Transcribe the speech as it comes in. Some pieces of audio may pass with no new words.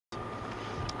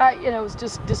You know, it was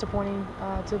just disappointing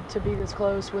to be this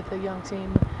close with a young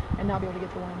team and not be able to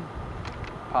get the win.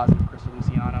 Positive, Krista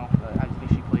Luciano. How do you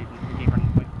think she played in the game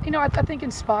running point? You know, I think in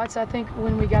spots, I think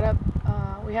when we got up,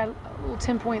 we had a little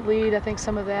 10-point lead. I think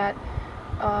some of that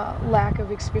lack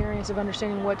of experience of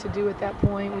understanding what to do at that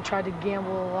point. We tried to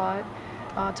gamble a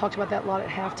lot. Talked about that a lot at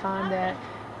halftime, that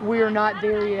we're not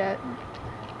there yet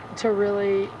to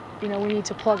really, you know, we need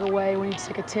to plug away. We need to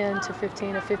take a 10 to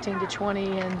 15, a 15 to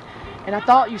 20, and I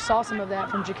thought you saw some of that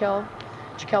from Jaquel.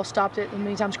 Jaquel stopped it, and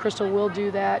many times Krista will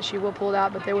do that. She will pull it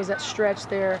out, but there was that stretch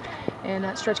there, and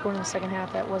that stretch going in the second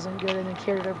half that wasn't good, and then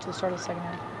carried it over to the start of the second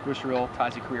half. Rusherill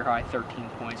ties a career high, 13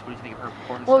 points. What do you think of her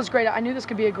performance? Well, it was great. I knew this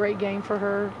could be a great game for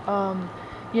her.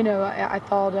 You know, I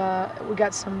thought we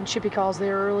got some chippy calls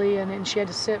there early, and she had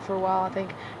to sit for a while. I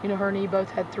think, you know, her and E both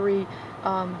had three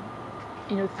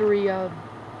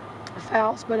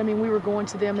fouls, but I mean, we were going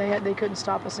to them. They couldn't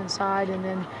stop us inside, and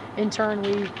then in turn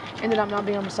we ended up not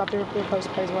being able to stop their post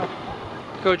play as well.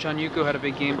 Coach Onyuku had a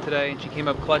big game today, and she came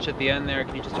up clutch at the end there.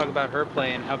 Can you just talk about her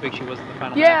play and how big she was at the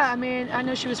final? Yeah, minutes? I mean, I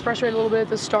know she was frustrated a little bit at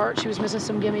the start. She was missing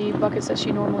some gimme buckets that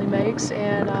she normally makes,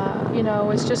 and you know,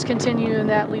 it's just continuing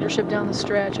that leadership down the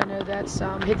stretch. I know that's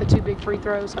hit the 2 big free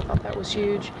throws. I thought that was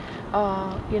huge.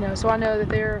 You know, so I know that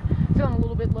they're feeling a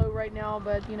little bit low right now,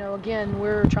 but you know, again,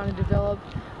 we're trying to develop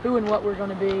who and what we're going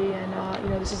to be, and you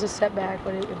know, this is a setback,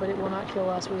 but it will not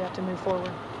kill us. We have to move forward.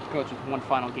 Coach, with one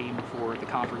final game before the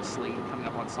conference slate coming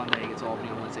up on Sunday against Albany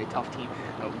on Wednesday, tough team.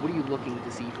 What are you looking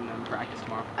to see from them in practice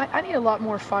tomorrow? I need a lot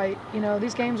more fight. You know,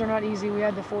 these games are not easy. We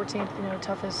had the 14th, you know,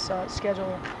 toughest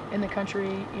schedule in the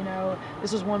country. You know,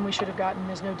 this was one we should have gotten.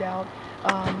 There's no doubt.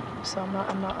 So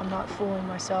I'm not fooling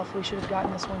myself. We should have gotten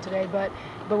this one today. But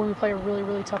when we play a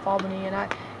really tough Albany,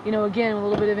 and you know, again, a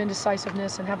little bit of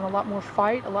indecisiveness and having a lot more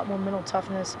fight, a lot more mental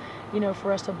toughness, you know,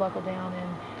 for us to buckle down.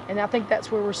 And I think that's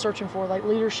where we're searching for, like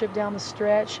leadership down the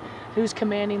stretch. Who's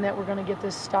commanding that we're going to get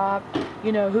this stop?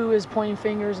 You know, who is pointing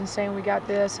fingers and saying we got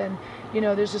this? And you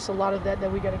know, there's just a lot of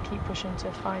that we got to keep pushing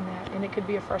to find that. And it could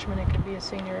be a freshman, it could be a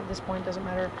senior. At this point, it doesn't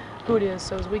matter who it is.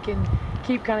 So as we can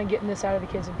keep kind of getting this out of the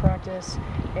kids in practice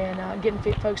and getting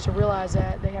folks to realize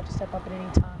that they have to step up at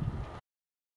any time.